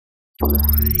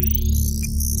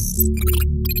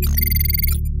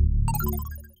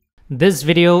This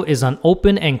video is on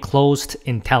open and closed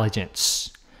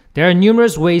intelligence. There are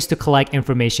numerous ways to collect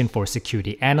information for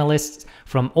security analysts,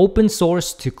 from open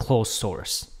source to closed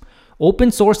source. Open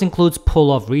source includes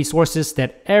pool of resources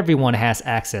that everyone has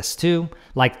access to,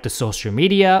 like the social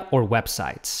media or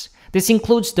websites. This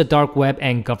includes the dark web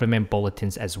and government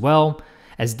bulletins as well,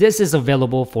 as this is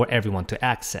available for everyone to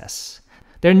access.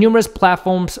 There are numerous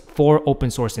platforms for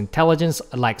open source intelligence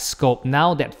like Scope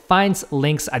Now that finds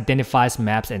links, identifies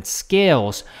maps, and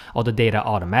scales all the data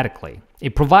automatically.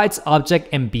 It provides object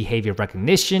and behavior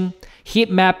recognition,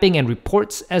 heat mapping and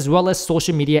reports, as well as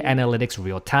social media analytics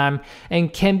real time,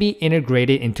 and can be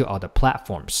integrated into other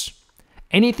platforms.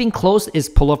 Anything closed is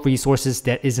pool of resources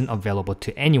that isn't available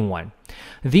to anyone.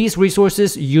 These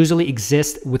resources usually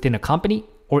exist within a company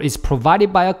or is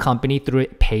provided by a company through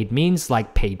paid means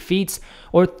like paid feeds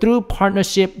or through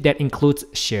partnership that includes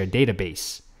shared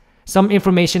database. Some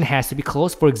information has to be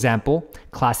closed, for example,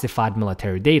 classified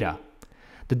military data.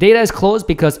 The data is closed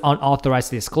because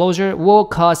unauthorized disclosure will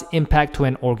cause impact to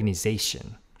an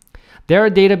organization. There are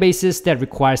databases that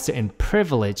require certain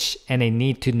privilege and a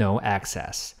need-to-know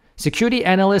access. Security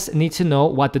analysts need to know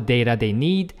what the data they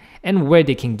need and where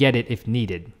they can get it if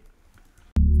needed.